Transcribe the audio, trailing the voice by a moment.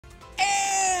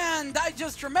And I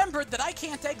just remembered that I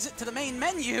can't exit to the main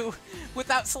menu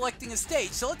without selecting a stage.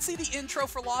 So let's see the intro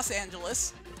for Los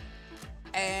Angeles.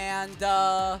 And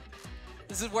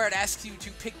this is where it asks you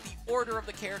to pick the order of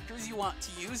the characters you want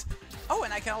to use. Oh,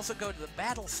 and I can also go to the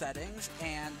battle settings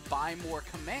and buy more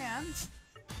commands.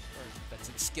 Or that's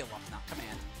in skill up, not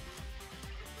command.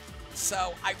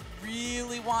 So I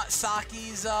really want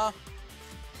Saki's,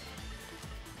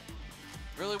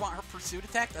 really want her pursuit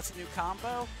attack. That's a new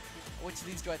combo. Which of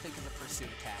these do I think is a pursuit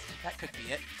attack? That could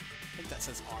be it. I think that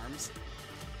says arms.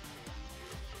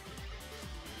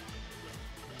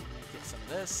 Get some of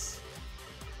this.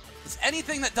 Is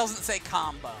anything that doesn't say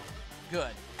combo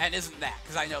good? And isn't that?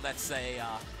 Because I know that's a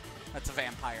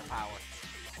vampire power,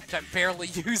 which I'm barely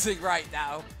using right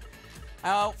now.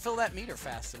 I don't fill that meter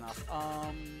fast enough.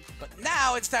 But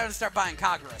now it's time to start buying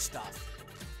Kagura stuff.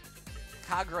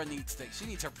 Kagura needs things. She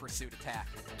needs her pursuit attack.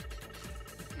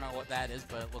 I don't know what that is,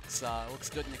 but it looks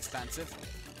good and expensive.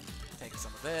 Take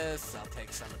some of this. I'll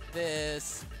take some of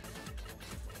this.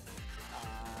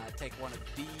 Take one of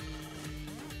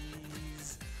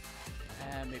these.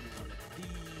 And maybe one of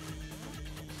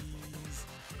these.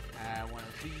 And one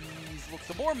of these. Look,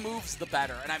 the more moves, the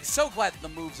better. And I'm so glad the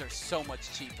moves are so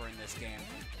much cheaper in this game.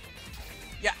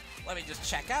 Yeah, let me just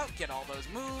check out, get all those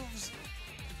moves.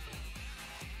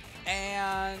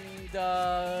 And,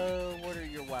 what are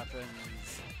your weapons?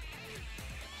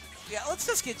 Yeah, let's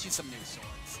just get you some new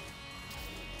swords.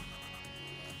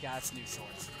 Yeah, it's new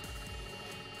swords.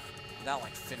 That'll,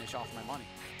 like, finish off my money.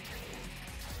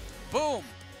 Boom!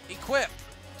 Equip!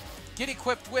 Get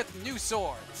equipped with new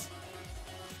swords.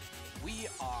 We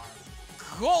are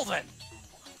golden!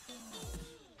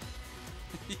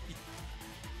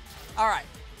 Alright,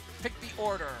 pick the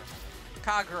order.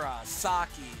 Kagura,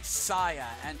 Saki, Saya,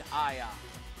 and Aya.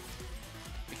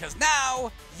 Because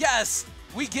now, yes,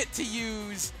 we get to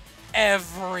use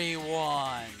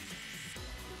everyone.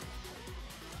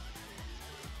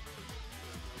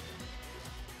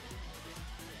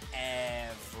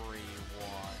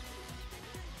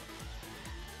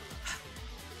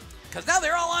 Because now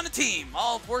they're all on a team,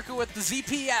 all working with the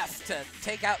ZPF to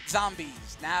take out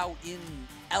zombies, now in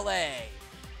LA.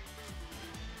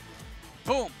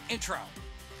 Boom, intro.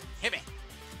 Hit me.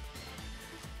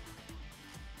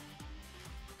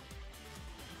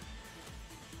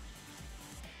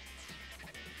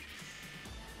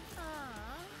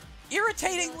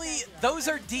 Irritatingly, those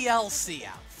are DLC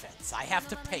outfits. I have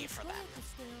to pay for them.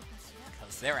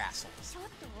 Because they're assholes.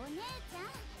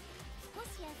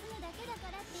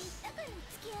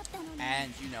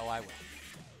 And you know I will.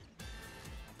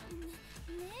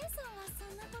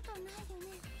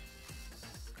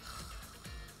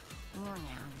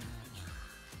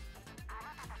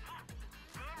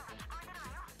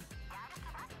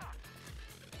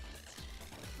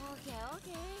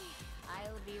 Okay.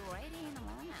 I'll be ready in a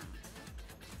moment.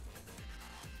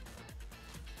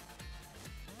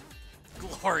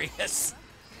 Glorious.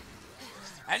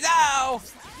 And now,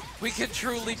 we can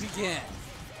truly begin.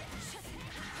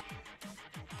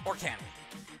 Or can we?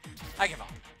 I give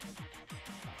up.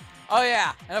 Oh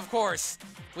yeah, and of course,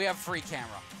 we have free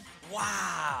camera.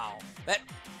 Wow. That...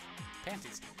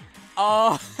 panties.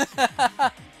 Oh.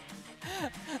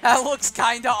 That looks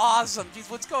kinda awesome. Jeez,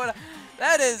 what's going on?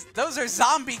 Those are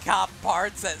zombie cop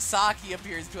parts that Saki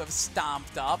appears to have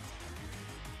stomped up.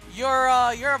 You're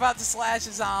about to slash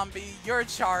a zombie. You're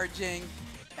charging.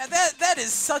 And that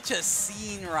is such a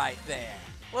scene right there.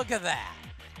 Look at that.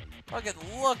 Look at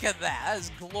that. That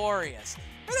is glorious.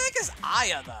 Where the heck is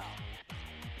Aya, though?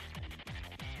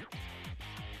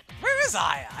 Where is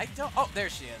Aya? I don't... oh, there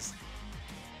she is.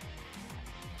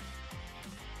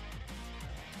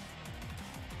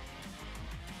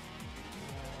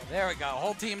 There we go.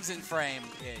 Whole team's in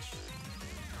frame-ish.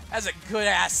 That's a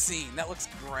good-ass scene. That looks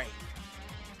great.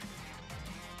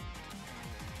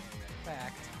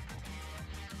 Back.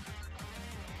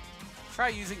 Try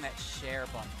using that share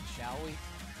button, shall we?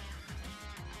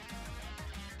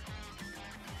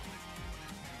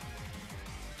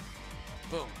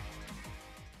 Boom.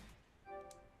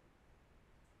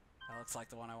 That looks like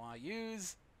the one I want to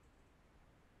use.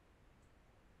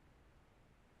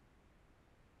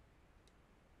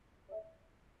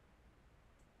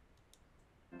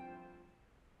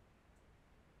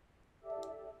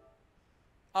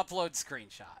 Upload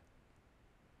screenshot.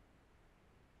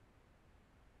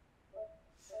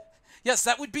 Yes,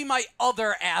 that would be my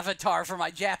other avatar for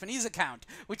my Japanese account,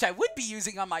 which I would be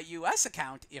using on my US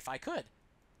account if I could.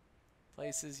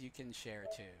 Places you can share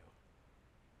to.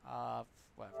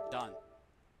 Whatever, done.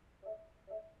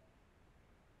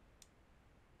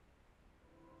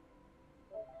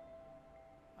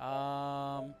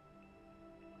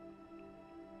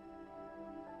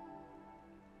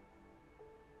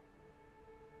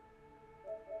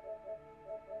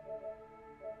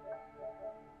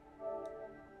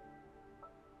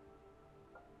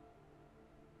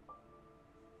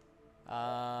 Tell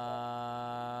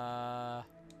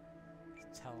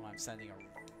him I'm sending a...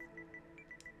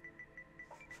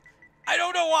 I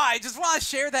don't know why. I just want to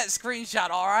share that screenshot,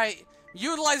 alright?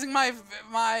 Utilizing my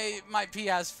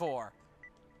PS4.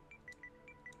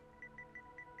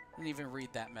 Didn't even read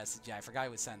that message yet. I forgot I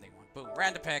was sending one. Boom.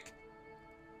 Random pick.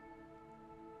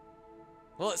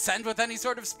 Will it send with any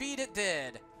sort of speed? It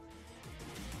did.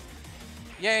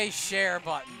 Yay, share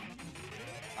button.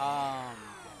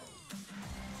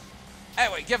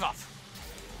 Anyway, give up.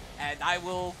 And I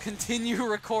will continue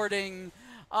recording.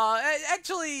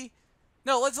 Actually,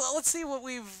 no, let's see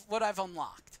what I've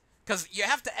unlocked. Because you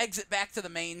have to exit back to the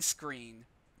main screen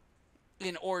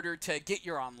in order to get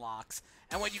your unlocks.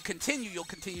 And when you continue, you'll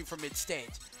continue from mid-stage.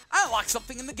 I unlocked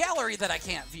something in the gallery that I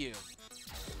can't view.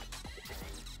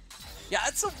 Yeah,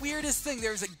 that's the weirdest thing.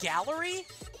 There's a gallery.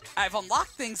 I've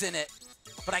unlocked things in it,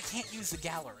 but I can't use the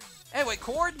gallery. Anyway,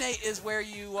 coordinate is where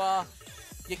you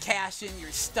cash in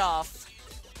your stuff.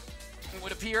 It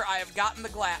would appear I have gotten the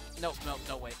glass. No,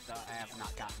 wait. No, I have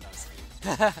not gotten those.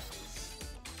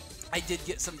 I did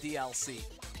get some DLC.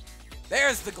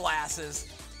 There's the glasses.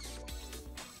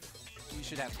 You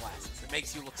should have glasses. It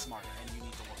makes you look smarter, and you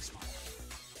need to look smarter.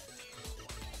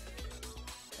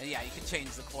 And yeah, you can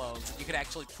change the clothes. You could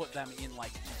actually put them in,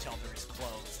 like, each other's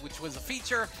clothes, which was a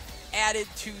feature added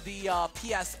to the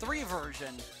PS3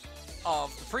 version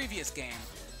of the previous game.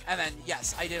 And then,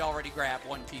 yes, I did already grab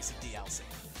one piece of DLC.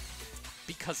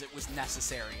 Because it was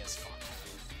necessary as fuck.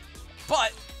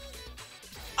 But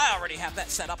I already have that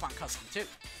set up on custom too.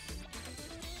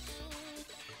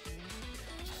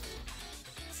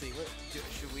 Let's see,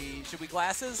 should we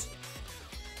glasses?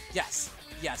 Yes,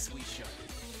 we should.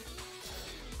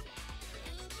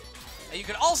 And you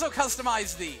can also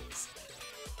customize these.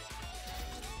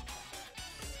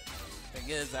 Thing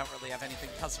is, I don't really have anything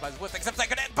to customize with except I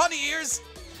could add bunny ears.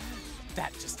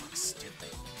 That just looks stupid.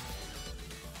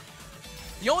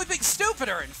 The only thing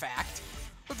stupider, in fact,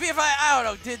 would be if I don't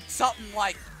know, did something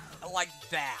like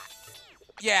that.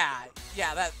 Yeah,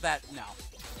 that, no.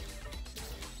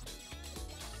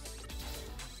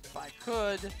 If I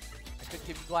could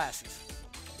give you glasses.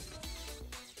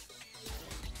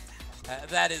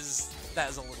 That is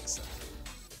a little silly.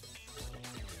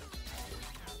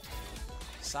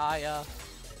 Saya,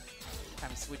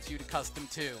 time to switch you to custom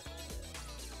too.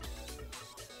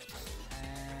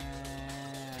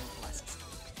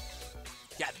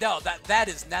 Yeah, no, that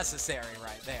is necessary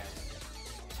right there.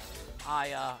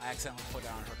 I accidentally put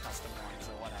it on her custom one,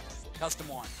 so whatever. Custom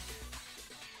one.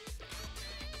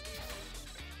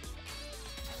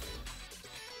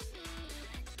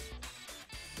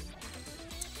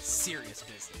 Serious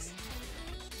business.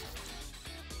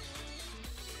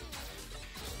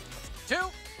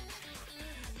 2.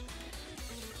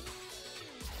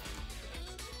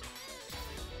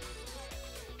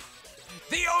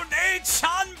 The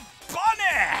OneechanBUNNY!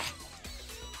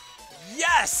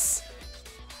 Yes!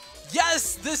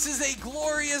 Yes, this is a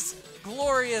glorious,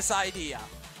 glorious idea.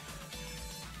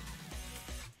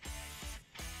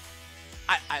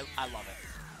 I love it.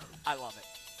 I love it.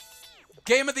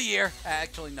 Game of the year.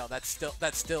 Actually, no, that's still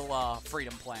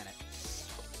Freedom Planet.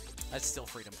 That's still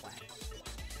Freedom Planet.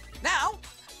 Now,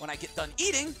 when I get done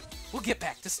eating, we'll get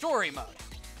back to story mode.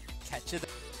 Catch you there.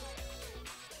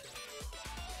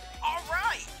 All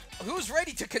right. Who's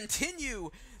ready to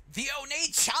continue the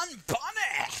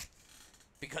OneechanBUNNY?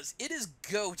 Because it is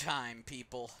go time,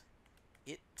 people.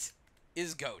 It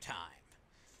is go time.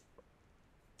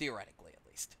 Theoretically, at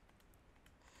least.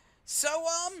 So,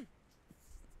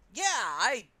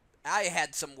 yeah, I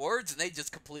had some words, and they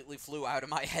just completely flew out of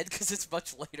my head because it's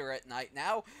much later at night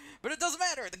now. But it doesn't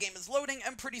matter. The game is loading,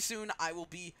 and pretty soon I will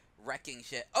be wrecking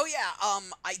shit. Oh, yeah,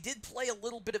 I did play a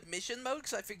little bit of mission mode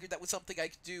because I figured that was something I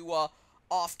could do,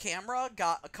 off camera.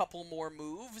 Got a couple more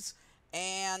moves,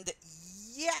 and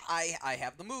yeah, I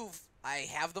have the move. I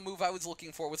have the move I was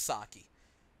looking for with Saki.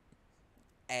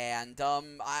 And,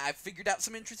 I figured out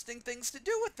some interesting things to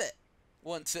do with it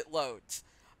once it loads.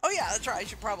 Oh yeah, that's right, I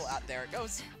should probably... there it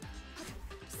goes.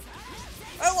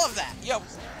 I love that. Yo.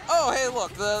 Oh, hey,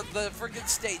 look, the friggin'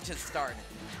 stage has started.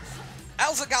 I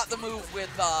also got the move with,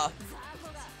 I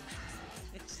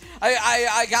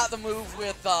got the move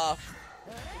with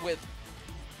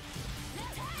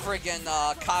friggin'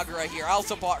 Kagura here. I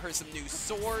also bought her some new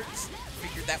swords.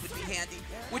 Figured that would be handy.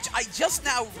 Which I just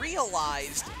now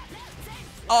realized,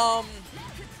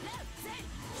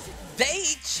 they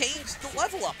changed the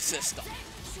level up system.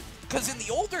 Because in the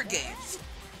older games,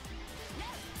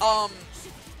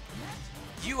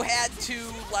 you had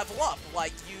to level up.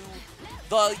 Like,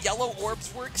 the yellow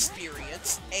orbs were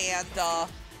experience, and,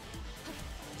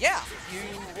 yeah,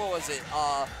 what was it?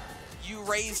 you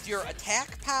raised your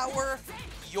attack power,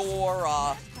 your,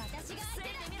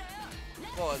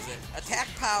 what was it? Attack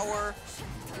power,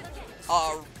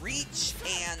 reach,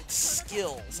 and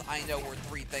skills, I know were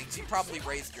 3 things. You probably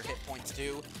raised your hit points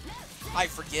too. I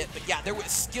forget, but yeah,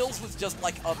 skills was just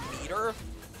like a meter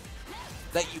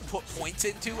that you put points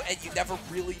into, and you never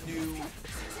really knew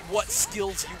what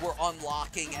skills you were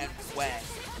unlocking and when.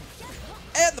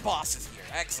 And the boss is here.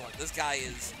 Excellent. This guy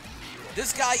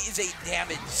is a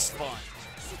damage sponge.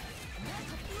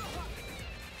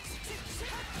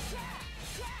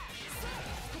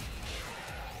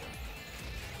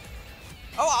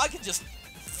 Oh, I can just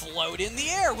float in the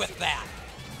air with that.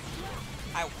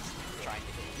 I was trying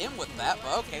to hit him with that,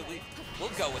 but okay, we'll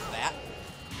go with that.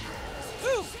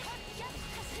 Woo!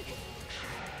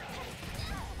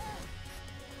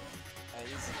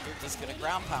 You're just gonna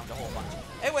ground pound a whole bunch.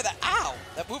 Hey, wait, ow!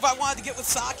 That move I wanted to get with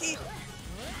Saki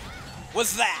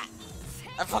was that.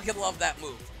 I fucking love that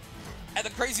move. And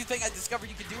the crazy thing I discovered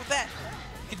you can do with that,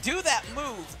 you can do that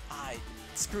move. I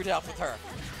screwed it up with her.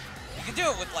 You can do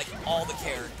it with like all the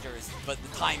characters, but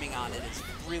the timing on it is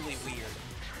really weird.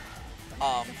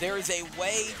 There is a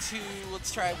way to,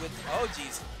 let's try it with, oh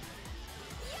geez.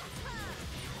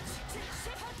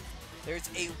 There's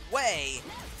a way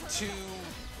to,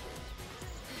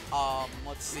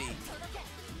 let's see.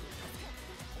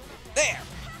 There!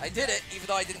 I did it, even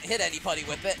though I didn't hit anybody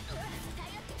with it.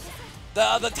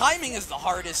 The timing is the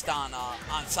hardest on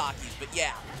Saki's, but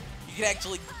yeah. You can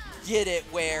actually get it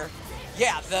where,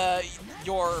 yeah, the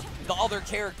other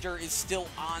character is still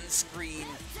on screen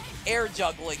air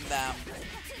juggling them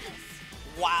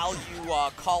while you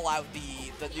call out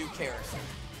the new character.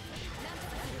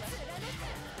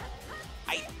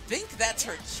 I think that's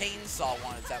her chainsaw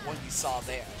one, is that one you saw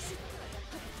there.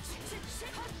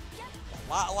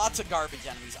 Lots of garbage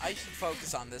enemies. I should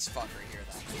focus on this fucker here,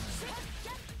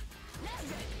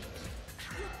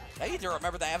 though. I need to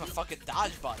remember that I have a fucking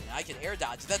dodge button. I can air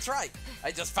dodge. That's right.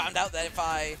 I just found out that if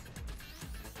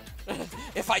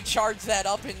I charge that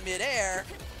up in midair,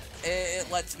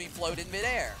 it lets me float in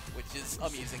midair, which is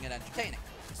amusing and entertaining.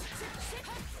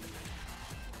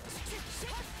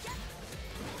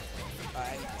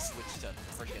 I need to switch to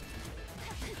freaking.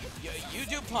 You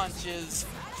do punches.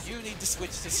 You need to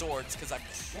switch to swords because I'm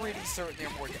pretty certain they're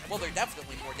more. Well, they're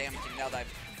definitely more damaging now that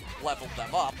I've leveled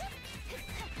them up.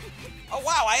 Oh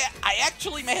wow! I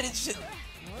actually managed to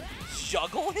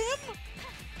juggle him.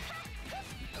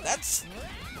 That's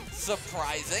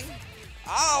surprising.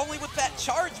 Ah, only with that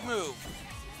charge move.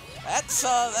 That's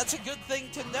a good thing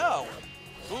to know.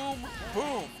 Boom,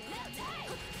 boom.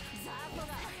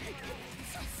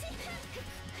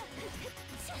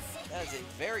 That is a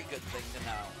very good thing to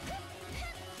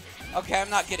know. Okay, I'm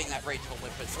not getting that Rage of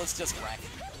Olympus. Let's just wreck it.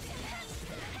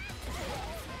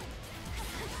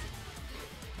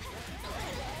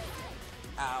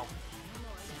 Ow.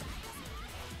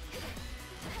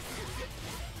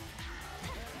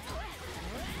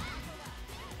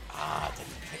 Ah,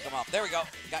 didn't pick him up. There we go.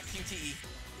 Got QTE.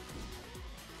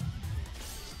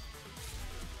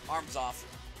 Arms off.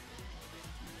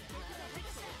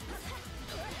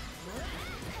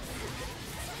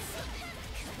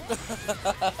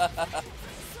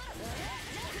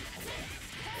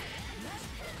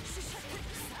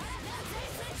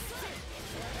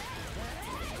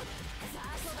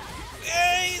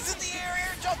 Hey, he's in the air!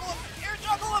 Air juggle him! Air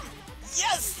juggle him!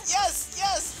 Yes! Yes!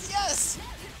 Yes! Yes!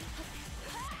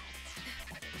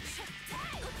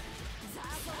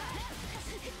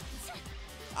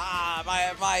 Ah,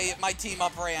 my team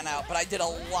up ran out, but I did a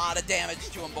lot of damage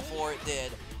to him before it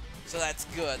did. So that's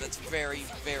good. That's very,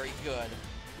 very good.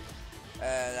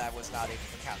 I was not able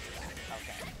to counter that.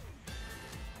 Okay.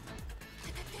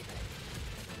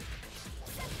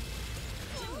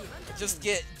 Just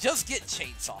get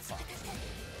chainsaw fucked.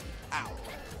 Ow.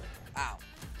 Ow.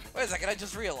 Wait a second, I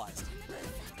just realized.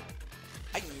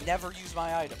 I never use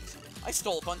my items. I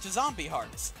stole a bunch of zombie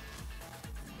hearts.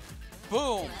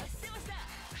 Boom.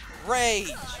 Rage.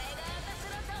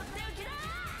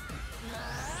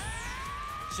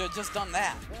 Should have just done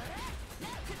that.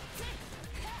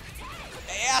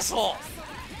 Hey, asshole!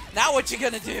 Now what you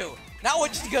gonna do? Now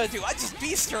what you gonna do? I just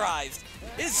beasterized.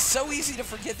 It is so easy to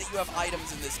forget that you have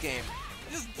items in this game.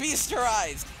 Just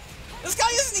beasterized. This guy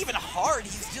isn't even hard.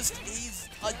 He's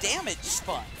a damage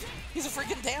sponge. He's a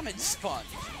freaking damage sponge.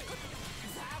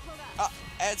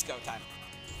 It's go time.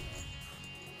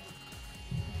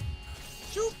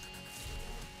 Shoop.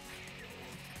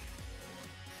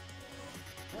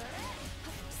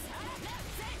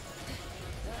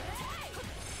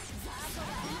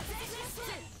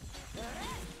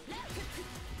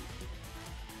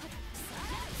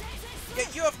 Yeah,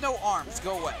 You have no arms.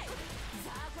 Go away.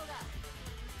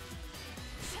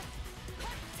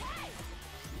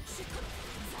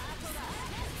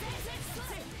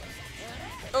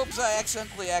 Oops, I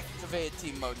accidentally activated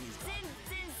team mode and he's gone.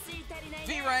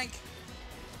 V rank.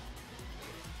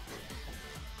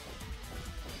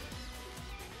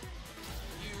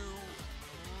 You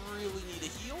really need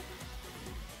a heal,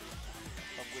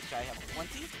 of which I have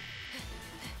plenty.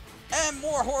 And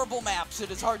more horrible maps.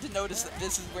 It is hard to notice that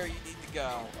this is where you need to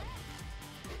go.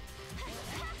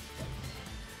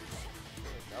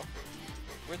 There we go.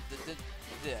 Where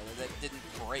yeah, that didn't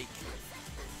break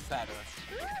better.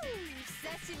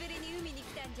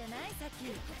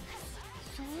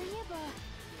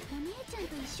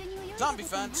 Zombie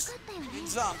fence. Need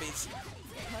zombies.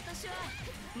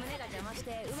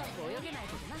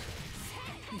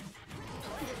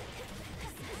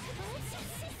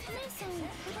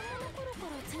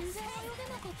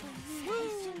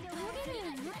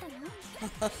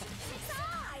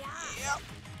 Yep.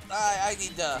 I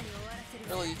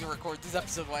really need to record this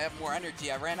episode when I have more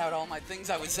energy. I ran out all my things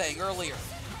I was saying earlier.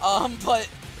 But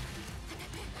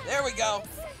there we go.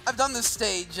 I've done this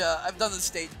stage. I've done this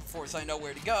stage before, so I know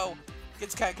where to go.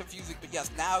 Gets kind of confusing, but yes,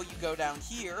 now you go down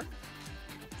here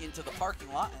into the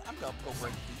parking lot. And I'm gonna go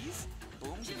break these.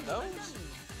 Boom, do those.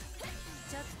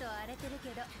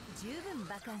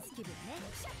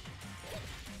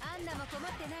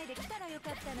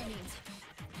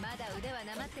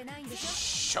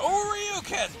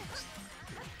 Shoryuken!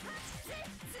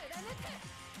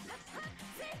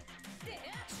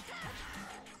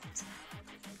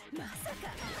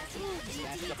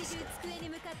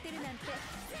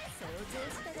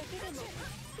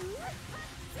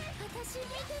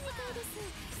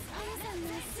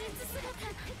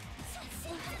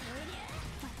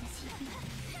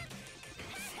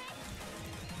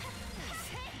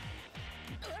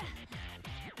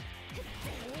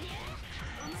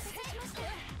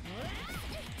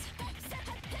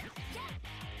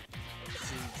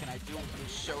 Can I do the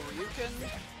Shoryuken?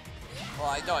 Well,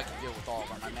 I know I can deal with all of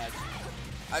them.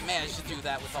 I managed to do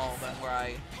that with all of them, where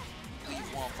I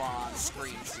leave one of them on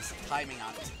screen. It's just the timing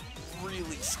on it is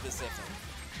really specific.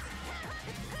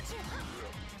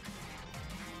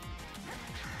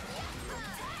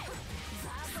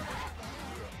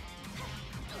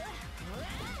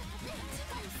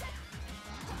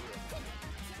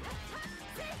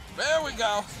 There we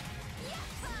go.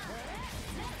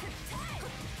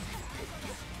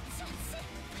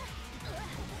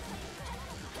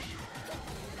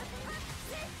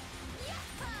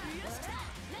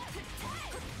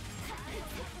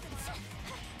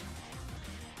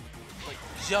 Like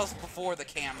just before the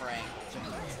camera angle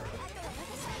changes.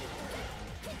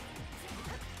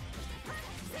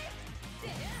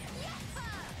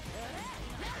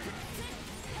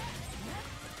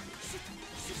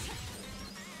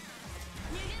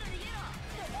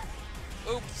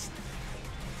 Oops.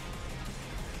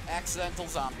 Accidental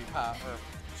zombie power,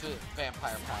 or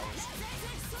vampire powers.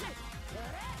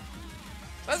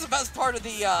 That's the best part of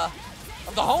the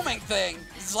homing thing.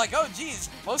 It's like, oh geez,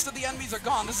 most of the enemies are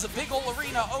gone. This is a big old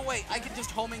arena. Oh wait, I can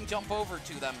just homing jump over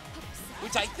to them.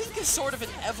 Which I think is sort of an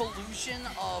evolution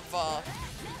of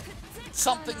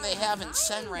something they have in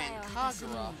Senran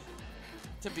Kagura,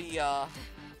 to be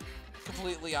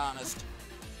completely honest.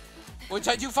 Which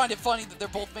I do find it funny that they're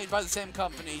both made by the same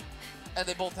company, and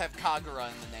they both have Kagura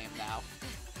in the name now.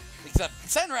 Except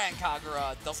Senran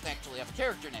Kagura doesn't actually have a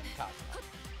character named Kagura.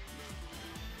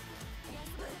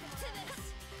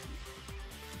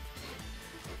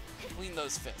 Clean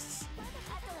those fists.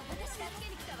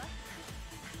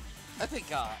 I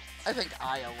think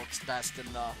Aya looks best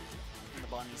in the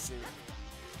bunny suit.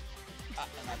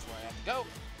 And that's where I have to go.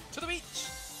 To the beach!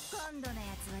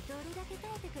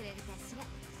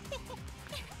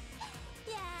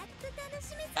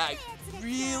 I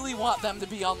really want them to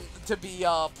be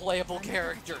playable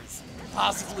characters,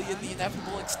 possibly in the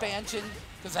inevitable expansion,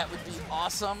 because that would be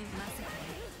awesome.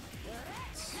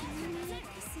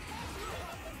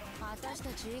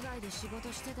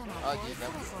 Oh, dude,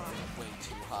 that was way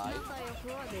too high.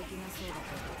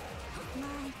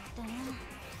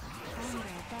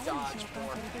 Dodge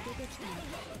more.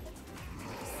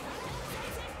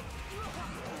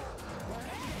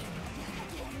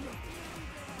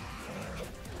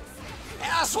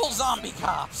 Asshole zombie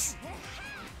cops!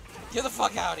 Get the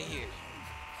fuck out of here.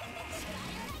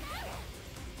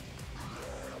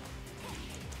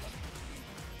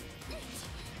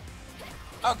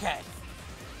 Okay.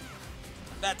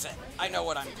 That's it. I know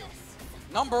what I'm doing.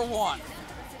 Number 1.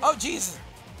 Oh, Jesus.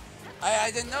 I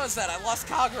didn't notice that. I lost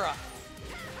Kagura.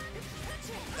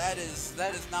 That is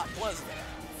not pleasant.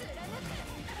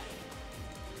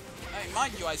 mean,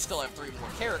 mind you, I still have 3 more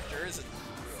characters and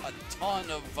a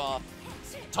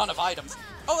ton of items.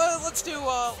 Oh, let's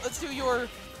do your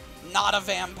not a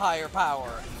vampire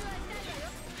power.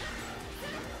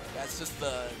 That's just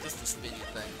the spinny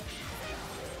thing.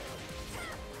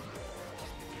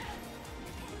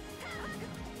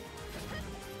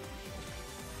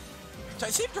 Which I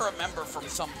seem to remember from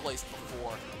someplace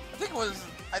before. I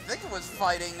think it was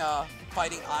fighting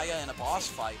Aya in a boss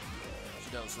fight.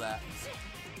 She knows that.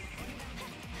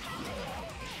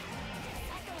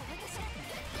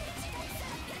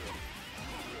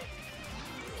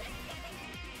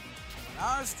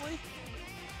 Honestly,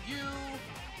 you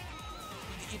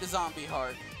need to eat a zombie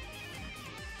heart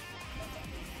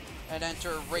and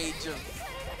enter Rage of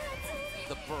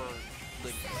the Bird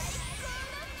Livers.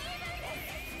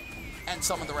 And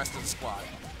summon the rest of the squad.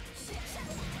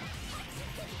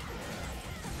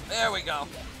 There we go.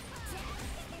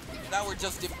 Now we're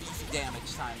just in beefy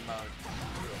damage time mode.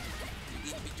 You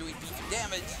need to be doing beefy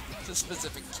damage to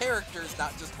specific characters,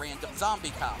 not just random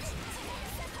zombie cops.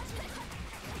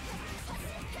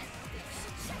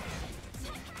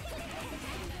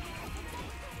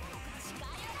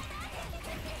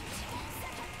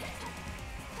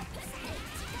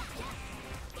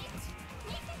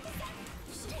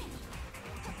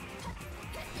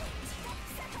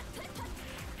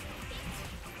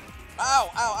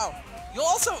 Ow, ow, ow. You'll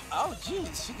also... Oh,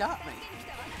 jeez, she got me.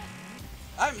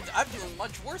 I'm doing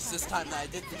much worse this time than I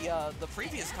did the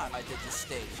previous time I did this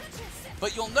stage.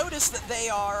 But you'll notice that they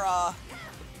are,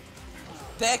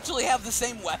 they actually have the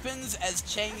same weapons as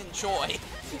Chang and Choi,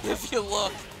 if you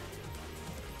look.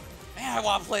 Man, I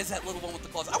want to play as that little one with the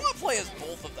gloves. I want to play as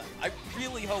both of them. I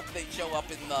really hope they show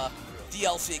up in the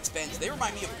DLC expansion. They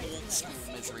remind me of old school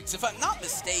Misery. Because if I'm not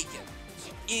mistaken,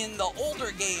 in the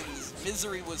older games,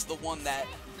 Misery was the one that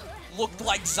looked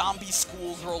like zombie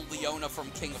schoolgirl Leona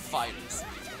from King of Fighters.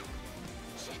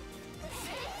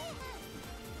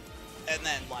 And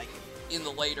then, like, in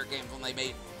the later games when they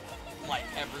made, like,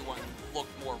 everyone look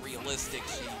more realistic,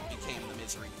 she became the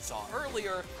Misery you saw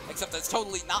earlier, except that's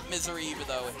totally not Misery, even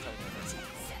though it totally is.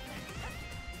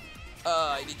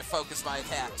 I need to focus my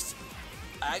attacks.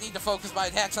 I need to focus my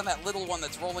attacks on that little one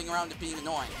that's rolling around and being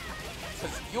annoying.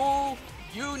 Because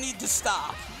you need to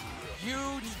stop. You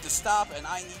need to stop, and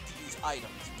I need to use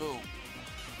items. Boom.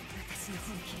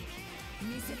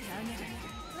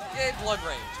 Yay, Blood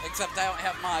Rage. Except I don't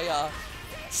have my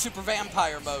Super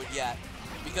Vampire mode yet.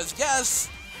 Because yes,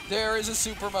 there is a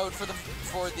super mode for the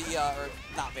or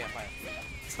not Vampire.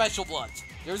 Special Bloods.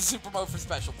 There's a super mode for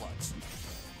Special Bloods.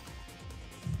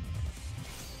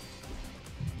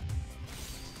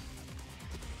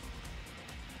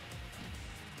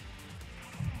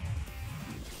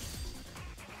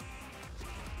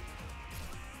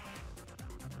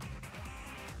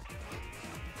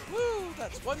 Woo!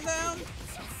 That's one down.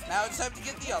 Now it's time to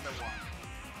get the other one.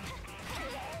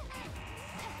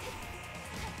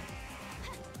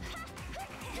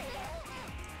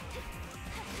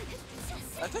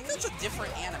 I think that's a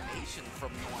different animation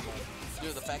from normal due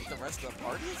to the fact the rest of the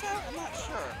party is out? I'm not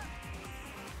sure.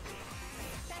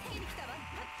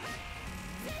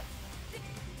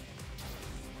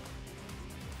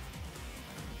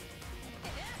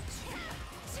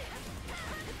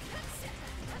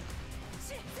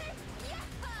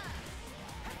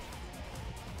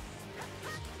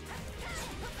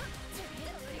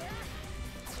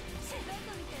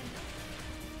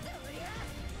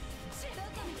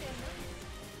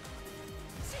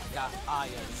 Got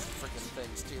Aya's freaking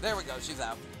things too. There we go, she's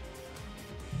out.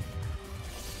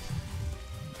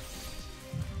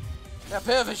 Yeah, a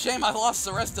bit of a shame I lost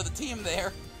the rest of the team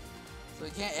there. So we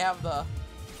can't have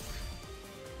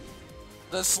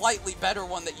the slightly better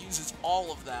one that uses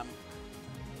all of them.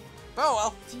 Oh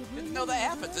well, didn't know that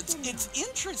happens. It's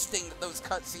interesting that those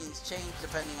cutscenes change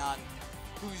depending on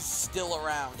who's still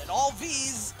around. And all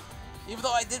V's, even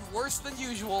though I did worse than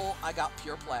usual, I got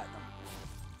pure platinum.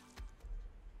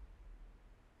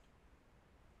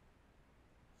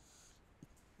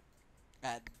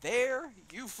 And there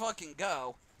you fucking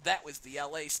go. That was the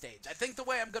LA stage. I think the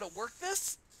way I'm going to work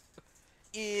this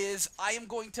is I am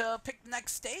going to pick the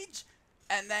next stage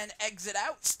and then exit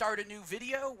out, start a new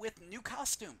video with new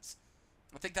costumes.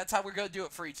 I think that's how we're going to do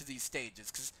it for each of these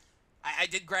stages, because I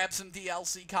did grab some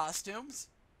DLC costumes,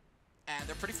 and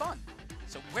they're pretty fun.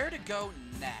 So where to go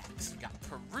next? We got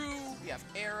Peru, we have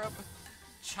Arab,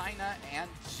 China, and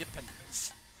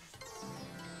Japanese.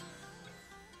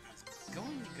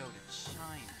 Going to go to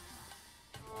China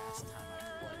last time I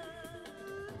played.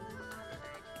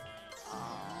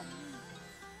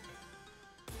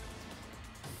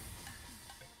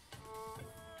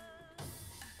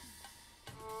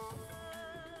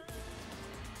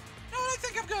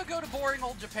 go to boring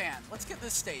old Japan. Let's get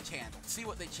this stage handled. See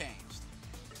what they changed.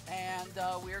 And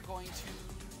we are going to...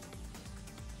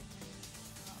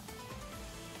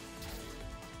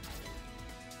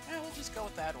 yeah, we'll just go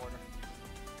with that order.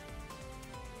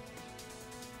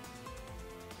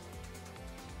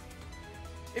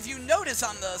 If you notice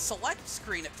on the select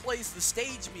screen, it plays the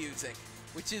stage music,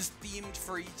 which is themed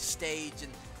for each stage.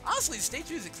 And honestly, the stage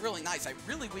music's really nice. I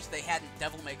really wish they hadn't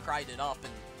Devil May Cry'd it up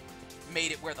and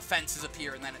made it where the fences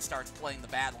appear and then it starts playing the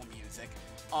battle music.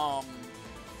 Alright,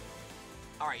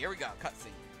 here we go.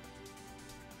 Cutscene.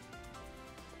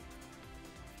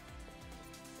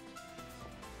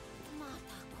 また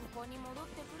ここに戻っ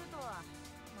てくるとは。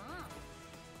まあ、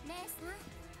姉さん、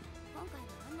今回は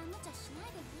あんな無茶しな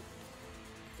いでね。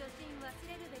初心忘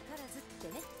れるべからずっ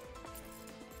てね。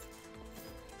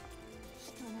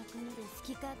人の国で好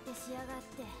き勝手しやがっ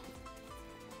て。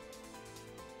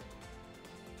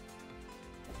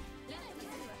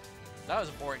That was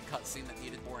a boring cutscene that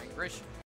needed more English.